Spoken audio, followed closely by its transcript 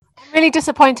really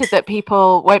disappointed that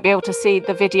people won't be able to see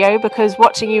the video, because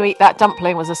watching you eat that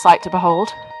dumpling was a sight to behold.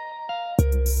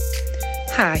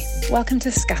 Hi, welcome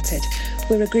to Scattered.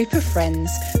 We're a group of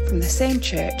friends from the same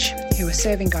church who are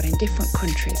serving God in different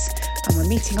countries, and we're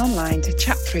meeting online to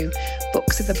chat through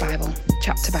books of the Bible,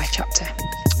 chapter by chapter.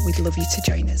 We'd love you to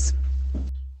join us.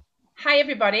 Hi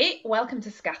everybody, welcome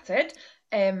to Scattered.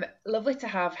 Lovely to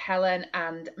have Helen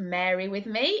and Mary with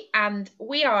me, and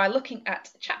we are looking at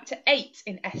chapter 8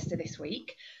 in Esther this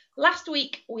week. Last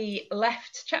week we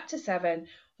left chapter 7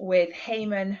 with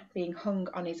Haman being hung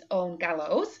on his own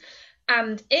gallows,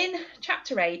 and in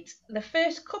chapter 8 the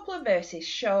first couple of verses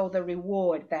show the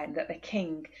reward then that the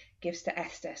king gives to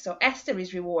Esther. So Esther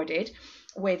is rewarded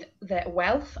with the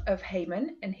wealth of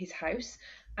Haman and his house,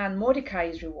 and Mordecai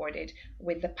is rewarded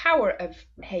with the power of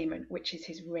Haman, which is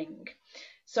his ring.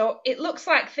 So it looks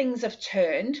like things have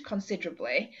turned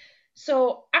considerably.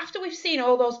 So after we've seen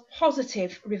all those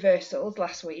positive reversals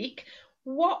last week,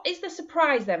 what is the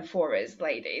surprise then for us,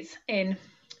 ladies, in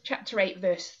chapter 8,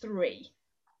 verse 3?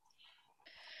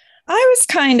 I was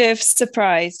kind of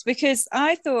surprised because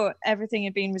I thought everything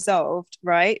had been resolved,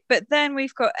 right? But then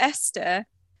we've got Esther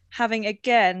having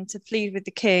again to plead with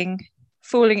the king,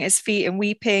 falling at his feet and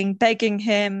weeping, begging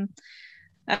him.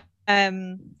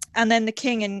 And then the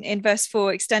king in verse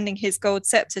 4 extending his gold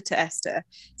scepter to Esther.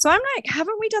 So I'm like,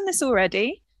 haven't we done this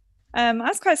already? I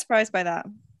was quite surprised by that.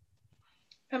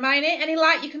 Hermione, any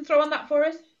light you can throw on that for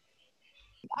us?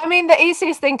 I mean, the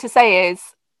easiest thing to say is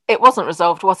it wasn't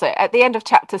resolved, was it? At the end of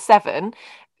chapter 7,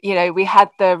 you know, we had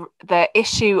the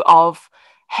issue of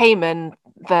Haman,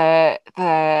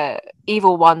 the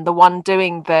evil one, the one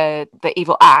doing the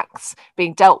evil acts,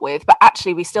 being dealt with, but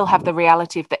actually we still have the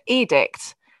reality of the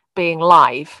edict being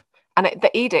live, and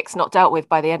the edict's not dealt with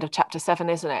by the end of chapter 7,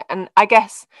 isn't it? And I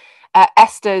guess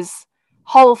Esther's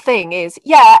whole thing is,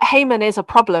 yeah, Haman is a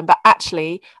problem, but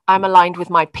actually I'm aligned with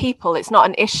my people. It's not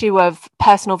an issue of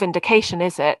personal vindication,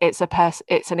 is it? It's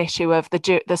an issue of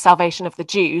the salvation of the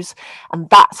Jews, and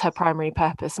that's her primary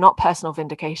purpose, not personal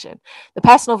vindication. The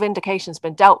personal vindication's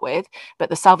been dealt with, but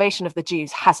the salvation of the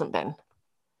Jews hasn't been,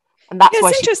 and that's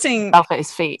why she's at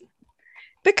his feet.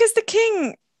 Because the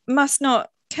king must not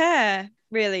care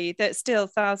really that still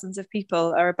thousands of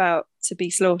people are about to be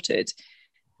slaughtered.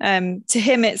 To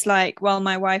him it's like, well,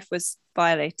 my wife was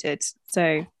violated,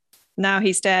 so now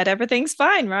he's dead, everything's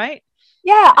fine, right?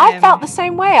 Yeah, I felt the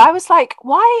same way. I was like,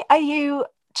 why are you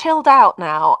chilled out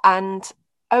now and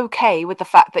okay with the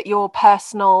fact that your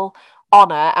personal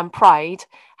honor and pride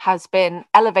has been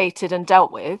elevated and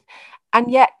dealt with, and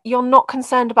yet you're not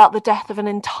concerned about the death of an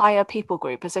entire people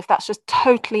group, as if that's just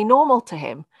totally normal to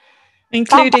him?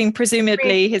 Including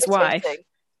presumably his wife.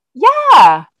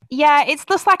 Yeah, it's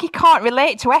just like he can't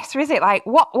relate to Esther, is it? Like,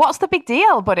 what's the big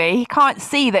deal, buddy? He can't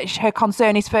see that her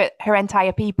concern is for her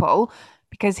entire people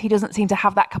because he doesn't seem to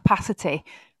have that capacity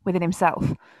within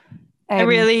himself. I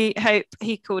really hope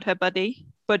he called her buddy.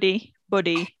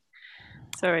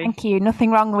 Sorry. Thank you.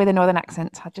 Nothing wrong with a northern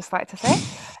accent, I'd just like to say.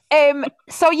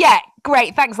 So yeah,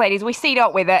 great. Thanks, ladies. We see,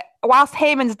 don't we, that whilst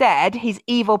Haman's dead, his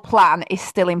evil plan is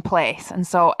still in place. And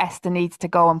so Esther needs to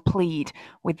go and plead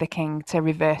with the king to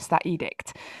reverse that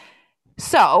edict.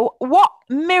 So what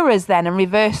mirrors then and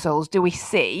reversals do we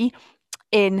see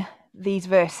in these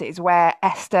verses where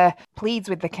Esther pleads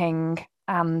with the king,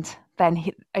 and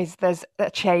then there's a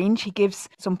change? He gives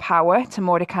some power to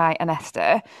Mordecai and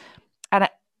Esther. And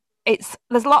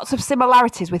there's lots of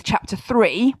similarities with chapter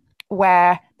 3,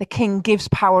 where the king gives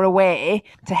power away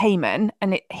to Haman,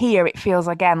 and here it feels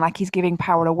again like he's giving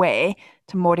power away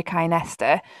to Mordecai and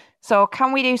Esther. So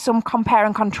can we do some compare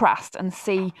and contrast and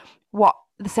see what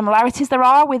the similarities there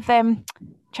are with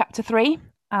chapter 3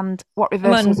 and what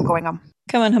reversals are going on?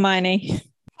 Come on, Hermione.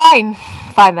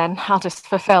 Fine then, I'll just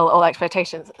fulfill all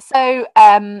expectations. So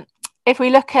if we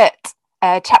look at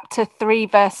chapter 3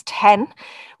 verse 10,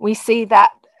 we see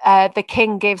that the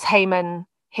king gives Haman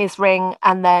his ring,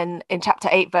 and then in chapter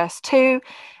 8 verse 2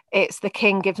 it's the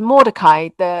king gives Mordecai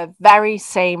the very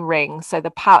same ring. So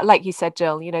the power, like you said,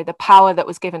 Jill, you know, the power that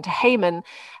was given to Haman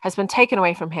has been taken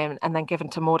away from him and then given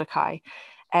to Mordecai.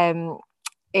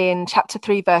 In chapter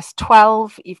 3 verse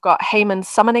 12 you've got Haman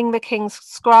summoning the king's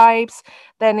scribes.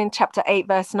 Then in chapter 8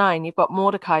 verse 9 you've got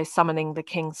Mordecai summoning the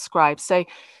king's scribes. So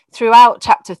throughout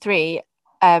chapter 3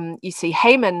 you see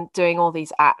Haman doing all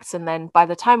these acts, and then by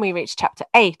the time we reach chapter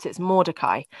 8 it's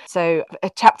Mordecai. So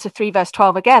chapter 3 verse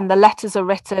 12 again, the letters are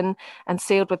written and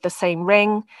sealed with the same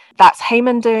ring. That's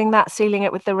Haman doing that, sealing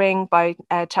it with the ring. By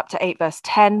chapter 8 verse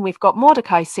 10 we've got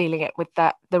Mordecai sealing it with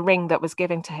the ring that was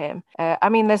given to him. I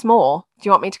mean, there's more. Do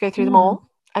you want me to go through them all?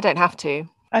 I don't have to.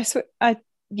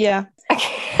 Yeah.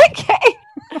 Okay.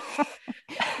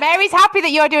 Mary's happy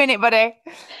that you're doing it, buddy.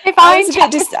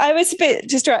 I was a bit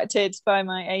distracted by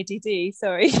my ADD.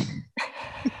 Sorry.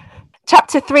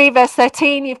 Chapter 3, verse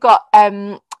 13, you've got,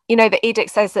 the edict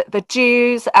says that the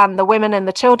Jews and the women and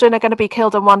the children are going to be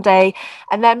killed on one day.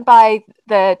 And then by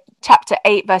the chapter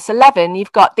 8, verse 11,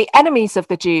 you've got the enemies of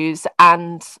the Jews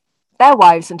and their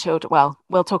wives and children. Well,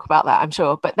 we'll talk about that, I'm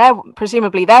sure, but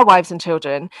presumably their wives and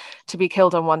children to be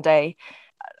killed on one day.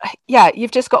 Yeah,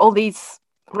 you've just got all these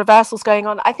reversals going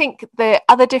on. I think the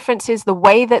other difference is the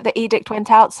way that the edict went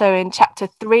out. So in chapter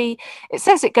 3, it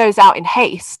says it goes out in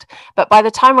haste, but by the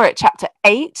time we're at chapter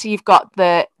 8, you've got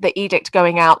the edict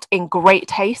going out in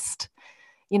great haste.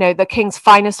 The king's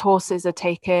finest horses are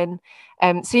taken.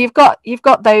 So you've got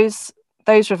those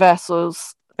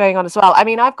reversals going on as well. I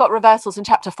mean, I've got reversals in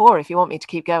chapter 4 if you want me to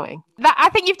keep going. I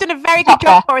think you've done a very good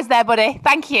job for us there, buddy.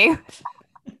 Thank you.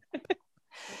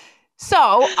 So,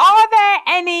 are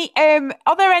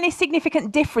there any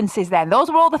significant differences then?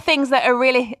 Those were all the things that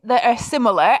are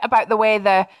similar about the way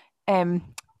the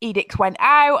edicts went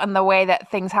out and the way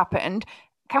that things happened.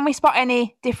 Can we spot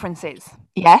any differences?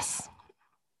 Yes.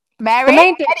 Mary,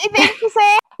 anything to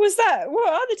say?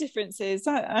 What are the differences?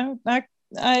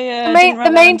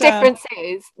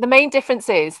 The main difference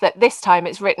is that this time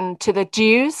it's written to the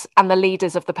Jews and the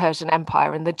leaders of the Persian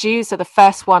Empire, and the Jews are the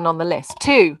first one on the list.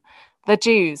 To the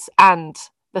Jews and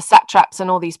the satraps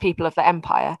and all these people of the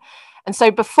empire. And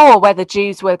so before, where the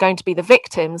Jews were going to be the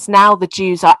victims, now the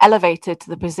Jews are elevated to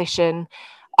the position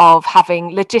of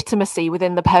having legitimacy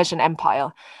within the Persian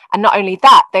Empire. And not only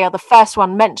that, they are the first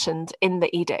one mentioned in the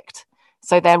edict.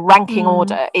 So their ranking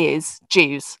order is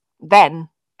Jews, then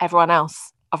everyone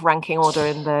else of ranking order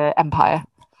in the empire.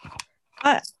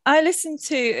 I listened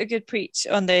to a good preach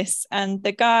on this, and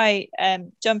the guy,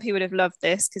 Jumpy would have loved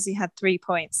this because he had 3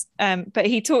 points. But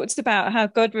he talked about how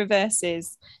God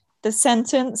reverses the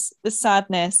sentence, the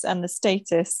sadness, and the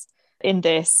status in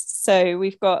this. So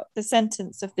we've got the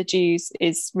sentence of the Jews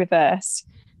is reversed.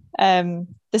 The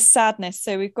sadness,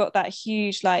 so we've got that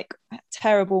huge,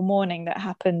 terrible mourning that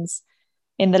happens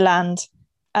in the land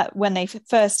when they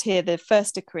first hear the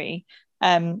first decree.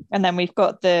 And then we've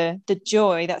got the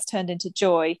joy that's turned into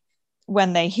joy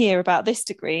when they hear about this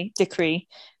decree.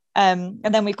 And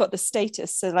then we've got the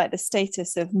status. So the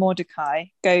status of Mordecai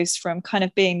goes from kind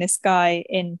of being this guy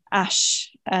in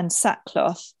ash and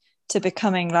sackcloth to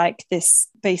becoming this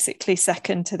basically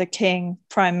second to the king,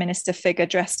 prime minister figure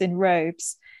dressed in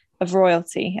robes of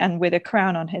royalty and with a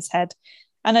crown on his head.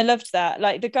 And I loved that.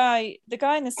 The guy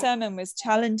in the sermon was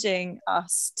challenging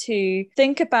us to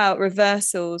think about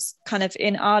reversals kind of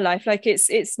in our life.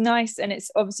 It's nice, and it's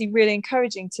obviously really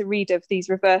encouraging to read of these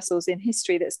reversals in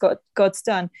history that's God's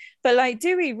done. But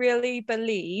do we really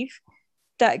believe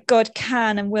that God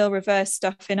can and will reverse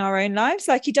stuff in our own lives?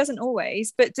 He doesn't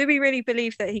always, but do we really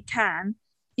believe that he can,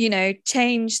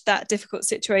 change that difficult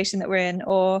situation that we're in,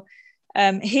 or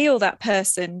heal that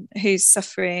person who's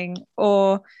suffering,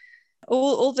 or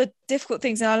all the difficult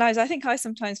things in our lives? I think I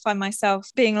sometimes find myself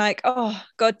being oh,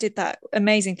 God did that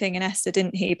amazing thing in Esther,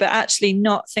 didn't he? But actually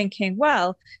not thinking,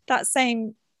 well, that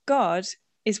same God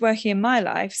is working in my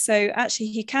life. So actually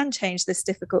he can change this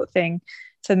difficult thing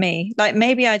for me.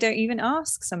 Maybe I don't even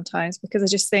ask sometimes because I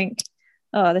just think,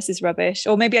 oh, this is rubbish.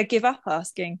 Or maybe I give up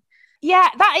asking. Yeah,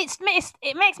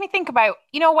 it makes me think about,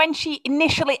 when she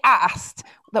initially asked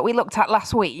that we looked at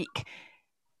last week,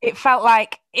 it felt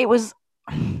like it was...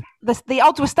 The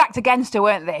odds were stacked against her,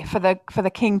 weren't they, for the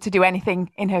king to do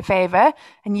anything in her favour,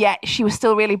 and yet she was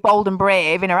still really bold and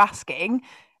brave in her asking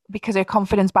because her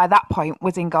confidence by that point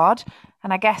was in God.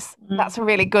 And I guess that's a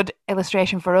really good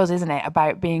illustration for us, isn't it,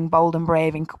 about being bold and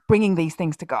brave and bringing these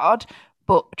things to God,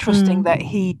 but trusting that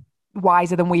He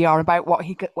wiser than we are about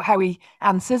how He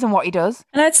answers and what He does.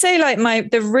 And I'd say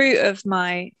the root of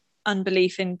my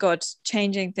unbelief in God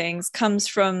changing things comes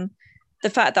from the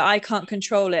fact that I can't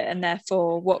control it, and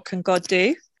therefore what can God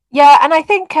do? Yeah, and I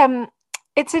think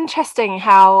it's interesting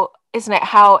how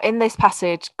in this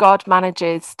passage God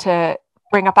manages to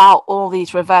bring about all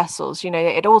these reversals.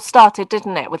 It all started,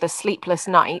 didn't it, with a sleepless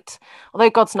night.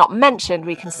 Although God's not mentioned,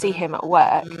 we can see him at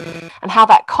work, and how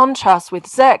that contrasts with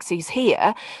Xerxes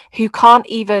here, who can't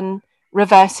even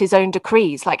reverse his own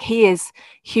decrees. He is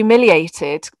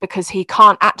humiliated because he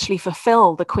can't actually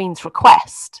fulfill the queen's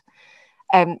request.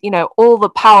 All the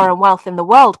power and wealth in the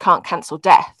world can't cancel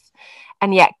death.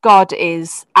 And yet God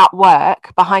is at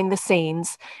work behind the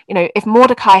scenes. If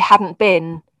Mordecai hadn't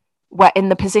been in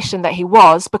the position that he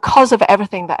was because of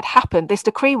everything that had happened, this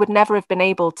decree would never have been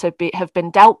able to have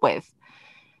been dealt with.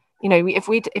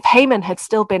 If Haman had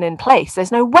still been in place,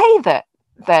 there's no way that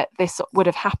that this would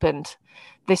have happened,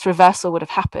 this reversal would have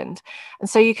happened. And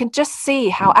so you can just see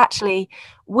how actually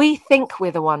we think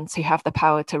we're the ones who have the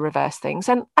power to reverse things.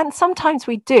 And sometimes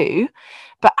we do,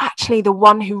 but actually the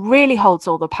one who really holds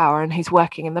all the power and who's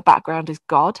working in the background is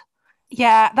God.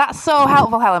 Yeah, that's so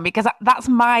helpful, Helen, because that's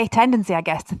my tendency, I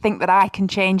guess, to think that I can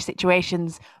change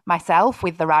situations myself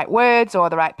with the right words or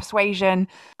the right persuasion.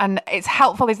 And it's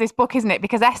helpful is this book, isn't it?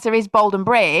 Because Esther is bold and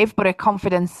brave, but her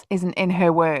confidence isn't in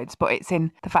her words, but it's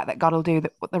in the fact that God will do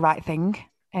the right thing,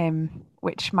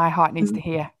 which my heart needs to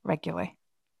hear regularly.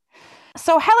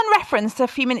 So Helen referenced a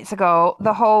few minutes ago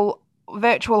the whole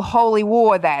virtual holy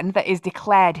war then that is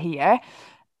declared here.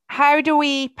 How do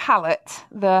we palate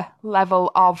the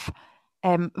level of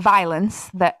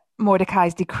violence that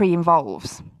Mordecai's decree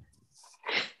involves?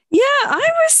 Yeah,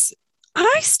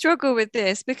 I struggle with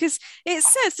this because it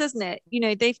says, doesn't it? You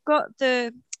know, they've got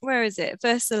where is it?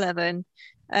 Verse 11.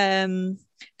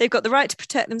 They've got the right to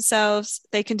protect themselves.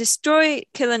 They can destroy,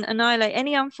 kill, and annihilate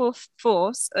any armed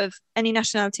force of any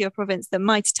nationality or province that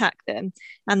might attack them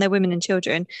and their women and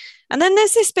children. And then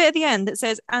there's this bit at the end that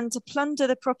says, and to plunder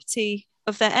the property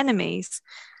of their enemies.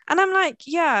 And I'm like,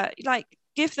 yeah, like,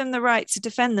 give them the right to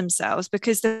defend themselves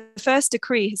because the first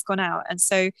decree has gone out. And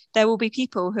so there will be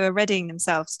people who are readying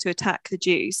themselves to attack the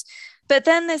Jews. But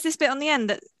then there's this bit on the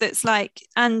end that's like,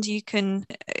 and you can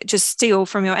just steal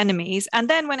from your enemies. And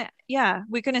then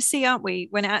we're going to see, aren't we,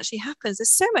 when it actually happens, there's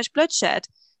so much bloodshed.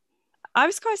 I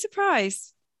was quite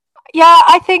surprised. Yeah,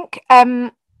 I think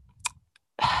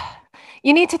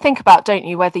you need to think about, don't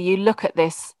you, whether you look at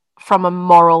this from a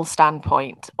moral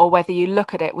standpoint or whether you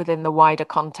look at it within the wider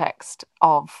context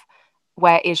of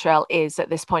where Israel is at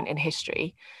this point in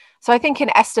history. So I think in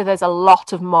Esther, there's a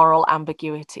lot of moral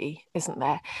ambiguity, isn't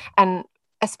there? And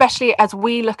especially as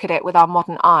we look at it with our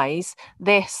modern eyes,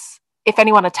 this, if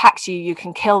anyone attacks you, you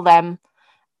can kill them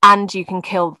and you can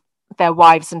kill their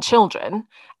wives and children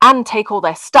and take all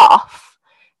their stuff,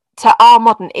 to our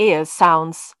modern ears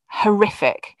sounds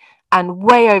horrific and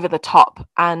way over the top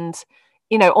and,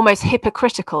 you know, almost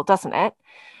hypocritical, doesn't it?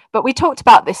 But we talked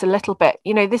about this a little bit.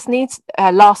 You know, this needs,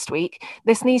 last week,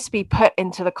 this needs to be put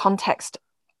into the context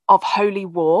of holy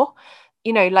war.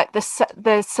 You know, like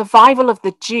the survival of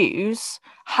the Jews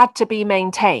had to be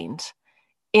maintained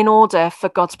in order for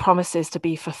God's promises to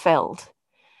be fulfilled.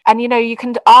 And, you know, you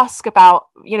can ask about,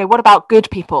 you know, what about good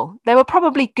people? There were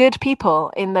probably good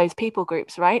people in those people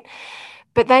groups, right?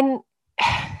 But then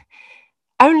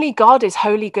only God is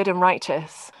holy, good, and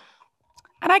righteous.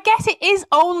 And I guess it's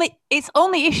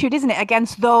only issued, isn't it,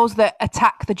 against those that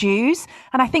attack the Jews.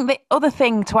 And I think the other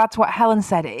thing to add to what Helen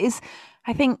said is,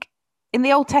 I think in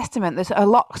the Old Testament, there's a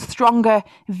lot stronger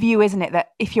view, isn't it, that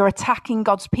if you're attacking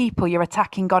God's people, you're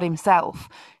attacking God himself.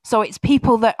 So it's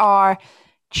people that are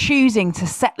choosing to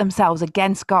set themselves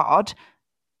against God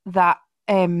that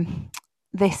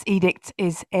this edict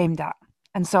is aimed at.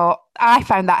 And so I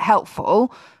found that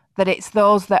helpful, that it's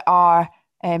those that are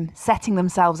setting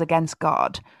themselves against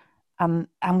God. And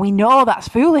we know that's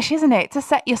foolish, isn't it? To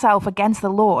set yourself against the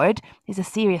Lord is a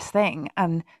serious thing,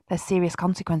 and there's serious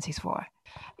consequences for it.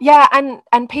 Yeah,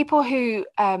 and people who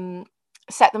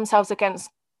set themselves against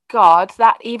God,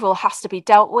 that evil has to be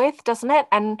dealt with, doesn't it?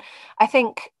 And I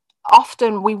think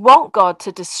often we want God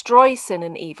to destroy sin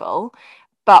and evil,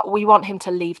 but we want him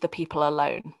to leave the people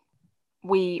alone.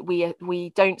 We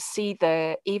don't see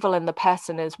the evil and the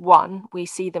person as one. We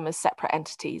see them as separate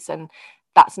entities, and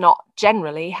that's not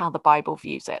generally how the Bible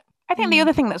views it. I think the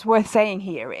other thing that's worth saying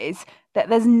here is that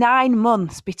there's 9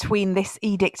 months between this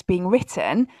edict being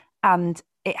written and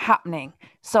it happening.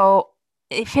 So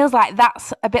it feels like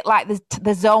that's a bit like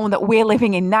the zone that we're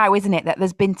living in now, isn't it? That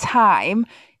there's been time.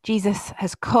 Jesus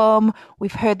has come,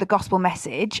 we've heard the gospel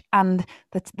message, and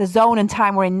the zone and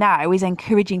time we're in now is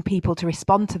encouraging people to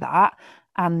respond to that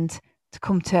and to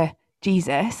come to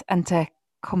Jesus and to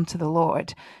come to the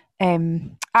Lord.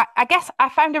 I guess I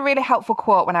found a really helpful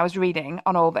quote when I was reading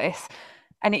on all this,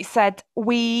 and it said,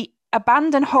 "We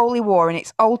abandon holy war in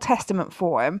its Old Testament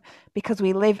form because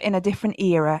we live in a different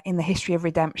era in the history of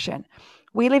redemption.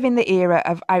 We live in the era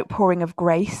of outpouring of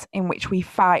grace in which we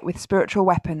fight with spiritual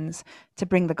weapons to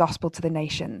bring the gospel to the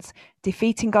nations,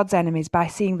 defeating God's enemies by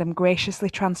seeing them graciously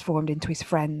transformed into his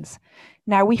friends.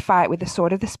 Now we fight with the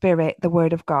sword of the Spirit, the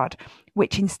word of God,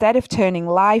 which instead of turning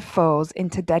live foes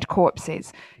into dead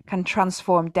corpses, can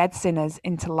transform dead sinners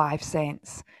into live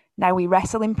saints. Now we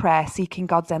wrestle in prayer, seeking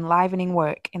God's enlivening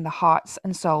work in the hearts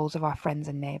and souls of our friends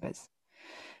and neighbours."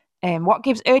 What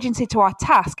gives urgency to our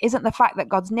task isn't the fact that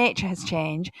God's nature has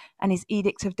changed and his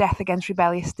edict of death against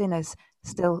rebellious sinners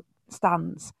still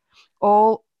stands.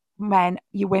 All men,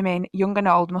 you women, young and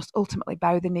old, must ultimately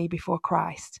bow the knee before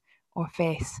Christ. or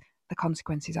face the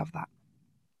consequences of that.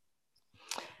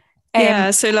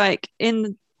 So like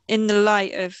in the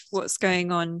light of what's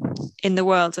going on in the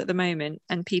world at the moment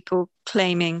and people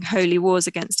claiming holy wars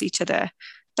against each other,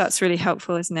 that's really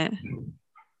helpful, isn't it?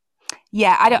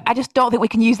 Yeah, I just don't think we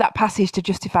can use that passage to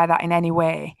justify that in any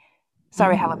way.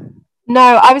 Sorry, Helen.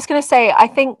 No, I was going to say, I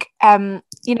think,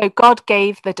 God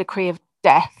gave the decree of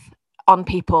death on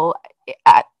people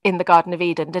in the Garden of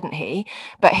Eden, didn't he?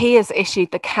 But he has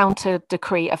issued the counter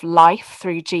decree of life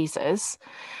through Jesus.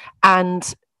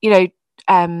 And,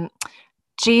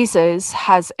 Jesus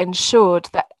has ensured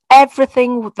that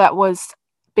everything that was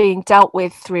being dealt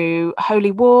with through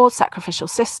holy war, sacrificial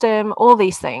system, all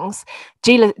these things,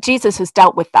 Jesus has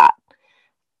dealt with that.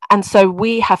 And so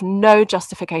we have no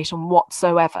justification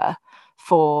whatsoever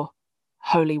for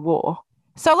holy war.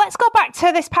 So let's go back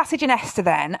to this passage in Esther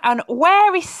then. And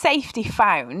where is safety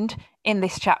found in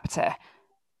this chapter?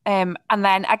 And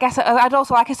then I guess I'd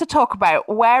also like us to talk about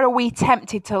where are we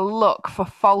tempted to look for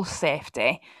false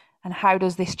safety, and how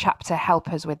does this chapter help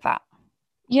us with that?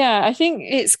 Yeah, I think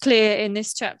it's clear in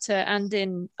this chapter and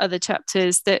in other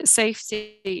chapters that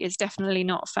safety is definitely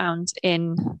not found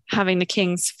in having the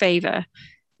king's favour.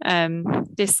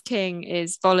 This king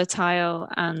is volatile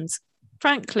and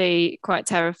frankly quite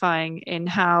terrifying in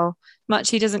how much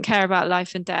he doesn't care about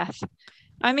life and death.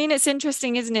 I mean, it's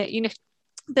interesting, isn't it?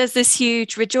 There's this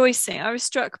huge rejoicing. I was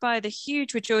struck by the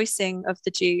huge rejoicing of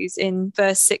the Jews in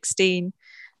verse 16.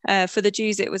 For the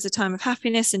Jews, it was a time of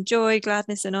happiness and joy,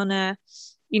 gladness and honour.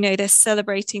 They're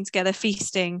celebrating together,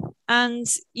 feasting. And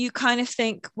you kind of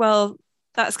think, well,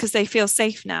 that's because they feel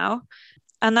safe now.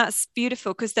 And that's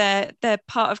beautiful because they're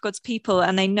part of God's people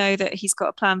and they know that he's got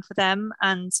a plan for them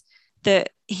and that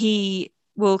he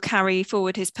will carry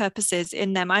forward his purposes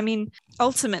in them. I mean,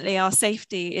 ultimately, our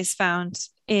safety is found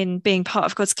in being part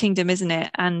of God's kingdom, isn't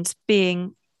it? And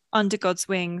being under God's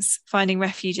wings, finding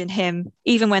refuge in him.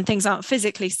 Even when things aren't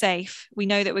physically safe, we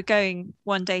know that we're going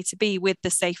one day to be with the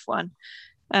safe one.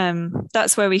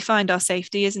 That's where we find our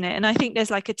safety, isn't it? And I think there's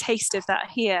like a taste of that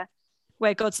here,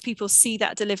 where God's people see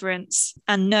that deliverance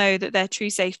and know that their true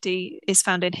safety is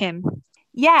found in him.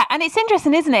 Yeah, and it's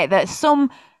interesting, isn't it, that some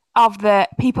of the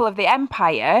people of the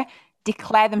empire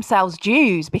declare themselves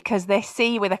Jews because they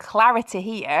see with a clarity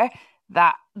here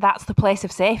that that's the place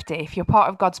of safety. If you're part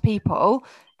of God's people,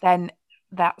 then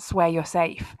that's where you're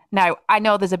safe. Now, I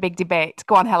know there's a big debate.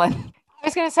 Go on, Helen. I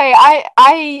was going to say,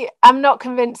 I am not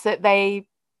convinced that they,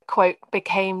 quote,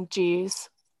 became Jews.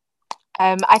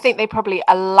 I think they probably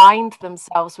aligned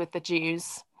themselves with the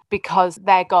Jews because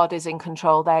their God is in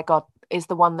control. Their God is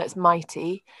the one that's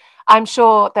mighty. I'm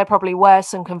sure there probably were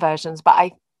some conversions,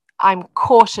 but I'm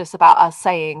cautious about us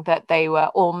saying that they were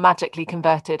all magically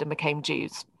converted and became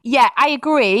Jews. Yeah, I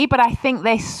agree, but I think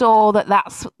they saw that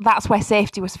that's where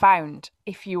safety was found.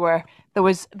 If you were there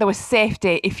was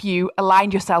safety if you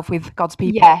aligned yourself with God's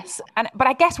people. Yes, but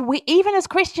I guess we, even as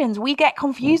Christians, we get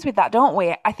confused with that, don't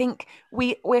we? I think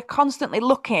we're constantly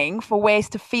looking for ways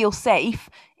to feel safe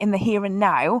in the here and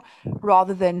now,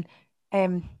 rather than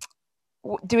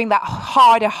doing that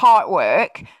harder heart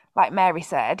work, like Mary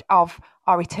said, of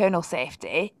our eternal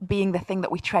safety being the thing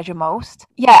that we treasure most.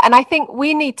 Yeah, and I think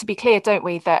we need to be clear, don't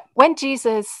we, that when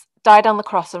Jesus died on the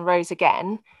cross and rose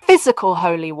again, physical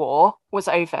holy war was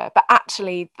over, but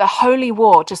actually the holy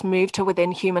war just moved to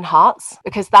within human hearts,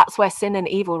 because that's where sin and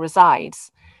evil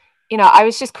resides. I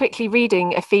was just quickly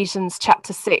reading Ephesians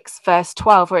chapter 6, verse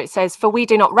 12, where it says, "For we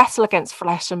do not wrestle against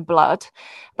flesh and blood,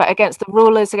 but against the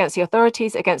rulers, against the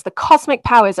authorities, against the cosmic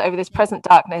powers over this present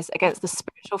darkness, against the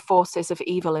spiritual forces of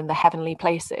evil in the heavenly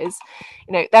places."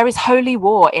 There is holy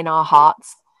war in our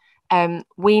hearts.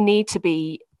 We need to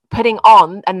be putting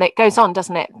on, and it goes on,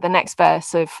 doesn't it, the next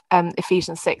verse of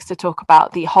Ephesians 6 to talk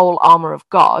about the whole armor of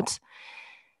God.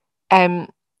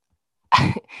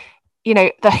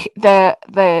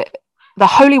 The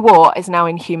holy war is now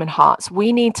in human hearts.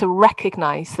 We need to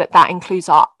recognize that includes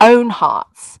our own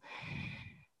hearts,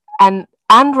 and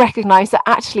recognize that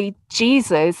actually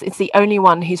Jesus is the only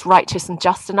one who's righteous and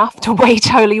just enough to wage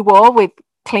holy war with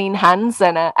clean hands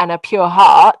and a pure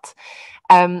heart.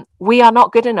 We are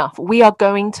not good enough. We are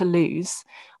going to lose.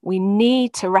 We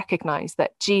need to recognize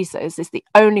that Jesus is the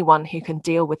only one who can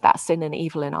deal with that sin and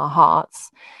evil in our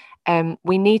hearts.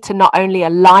 We need to not only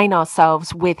align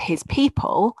ourselves with his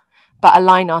people, but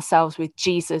align ourselves with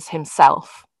Jesus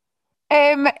himself.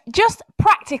 Just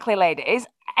practically, ladies,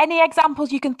 any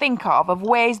examples you can think of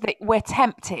ways that we're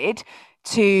tempted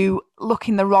to look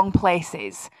in the wrong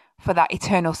places for that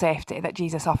eternal safety that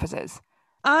Jesus offers us?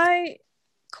 I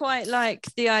quite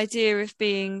like the idea of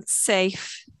being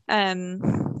safe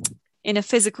in a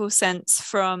physical sense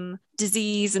from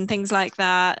disease and things like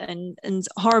that, and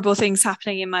horrible things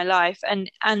happening in my life, and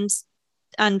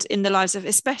in the lives of,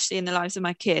 especially in the lives of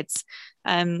my kids.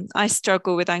 I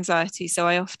struggle with anxiety, so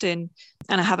I often,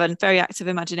 and I have a very active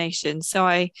imagination, so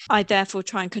I therefore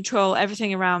try and control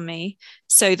everything around me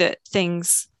so that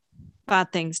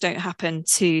bad things don't happen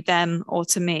to them or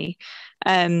to me.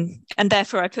 And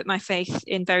therefore I put my faith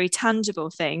in very tangible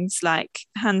things like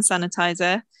hand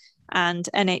sanitizer and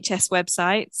NHS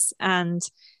websites and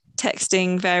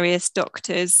texting various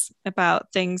doctors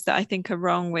about things that I think are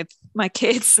wrong with my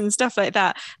kids and stuff like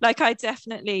that. Like, I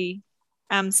definitely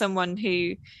am someone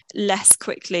who less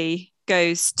quickly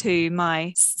goes to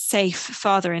my safe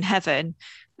Father in heaven,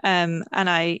 and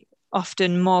I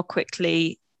often more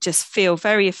quickly just feel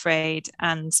very afraid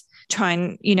and try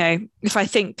and, if I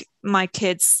think my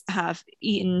kids have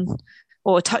eaten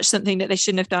or touched something that they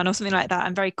shouldn't have done or something like that,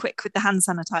 I'm very quick with the hand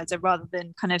sanitizer rather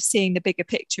than kind of seeing the bigger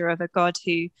picture of a God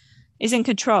who is in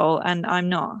control and I'm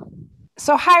not.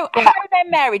 So how then,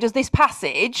 Mary, does this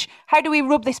passage, how do we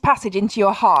rub this passage into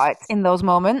your heart in those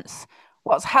moments?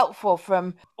 What's helpful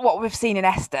from what we've seen in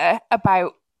Esther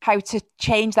about how to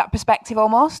change that perspective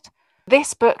almost?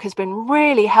 This book has been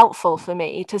really helpful for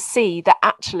me to see that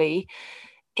actually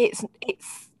it's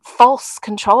false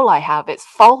control I have, it's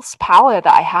false power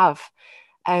that I have,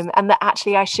 and that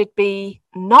actually I should be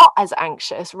not as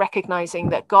anxious, recognizing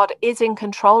that God is in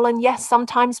control. And yes,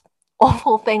 sometimes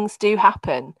awful things do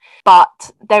happen,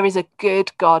 but there is a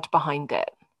good God behind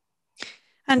it.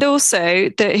 And also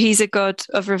that he's a God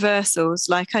of reversals.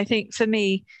 Like, I think for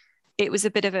me, it was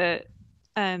a bit of a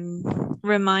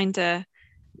reminder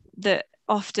that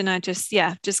often I just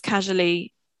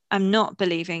casually, I'm not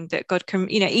believing that God can,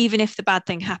 even if the bad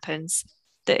thing happens,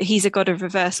 that he's a God of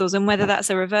reversals, and whether that's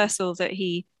a reversal that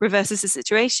he reverses the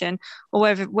situation,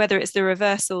 or whether it's the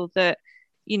reversal that,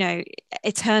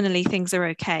 eternally things are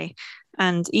okay.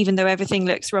 And even though everything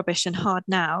looks rubbish and hard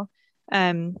now,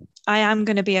 I am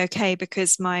going to be okay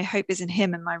because my hope is in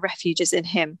him and my refuge is in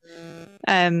him.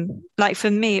 Like,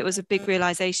 for me, it was a big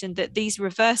realization that these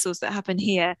reversals that happen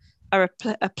here are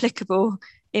applicable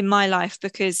in my life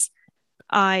because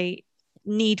I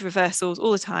need reversals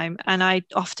all the time and I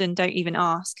often don't even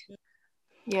ask.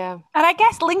 Yeah. And I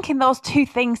guess linking those two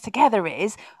things together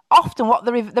is often what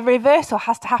the reversal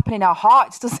has to happen in our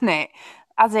hearts, doesn't it?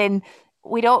 As in,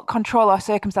 we don't control our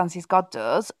circumstances, God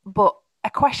does. But a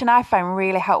question I found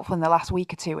really helpful in the last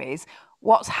week or two is,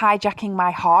 what's hijacking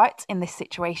my heart in this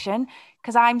situation?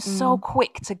 Because I'm so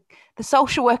quick the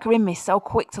social worker in me is so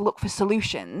quick to look for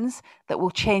solutions that will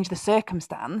change the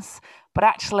circumstance. But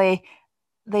actually,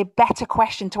 the better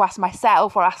question to ask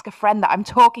myself or ask a friend that I'm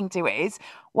talking to is,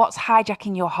 what's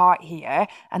hijacking your heart here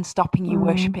and stopping you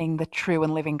worshipping the true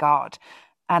and living God?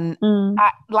 And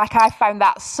I found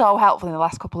that so helpful in the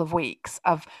last couple of weeks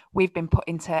of, we've been put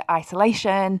into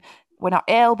isolation. We're not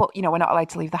ill, but, we're not allowed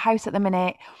to leave the house at the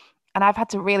minute. And I've had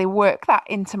to really work that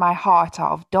into my heart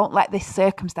of, don't let this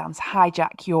circumstance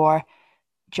hijack your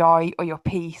joy or your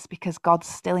peace, because God's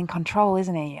still in control,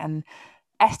 isn't he? And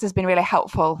Esther's been really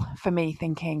helpful for me,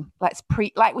 thinking, let's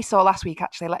like we saw last week,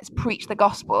 actually, let's preach the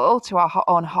gospel to our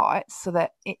own hearts so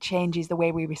that it changes the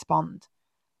way we respond.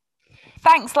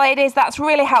 Thanks, ladies. That's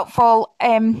really helpful.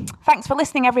 Thanks for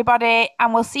listening, everybody.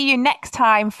 And we'll see you next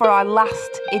time for our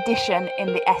last edition in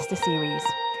the Esther series.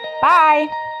 Bye.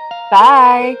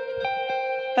 Bye.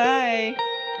 Bye.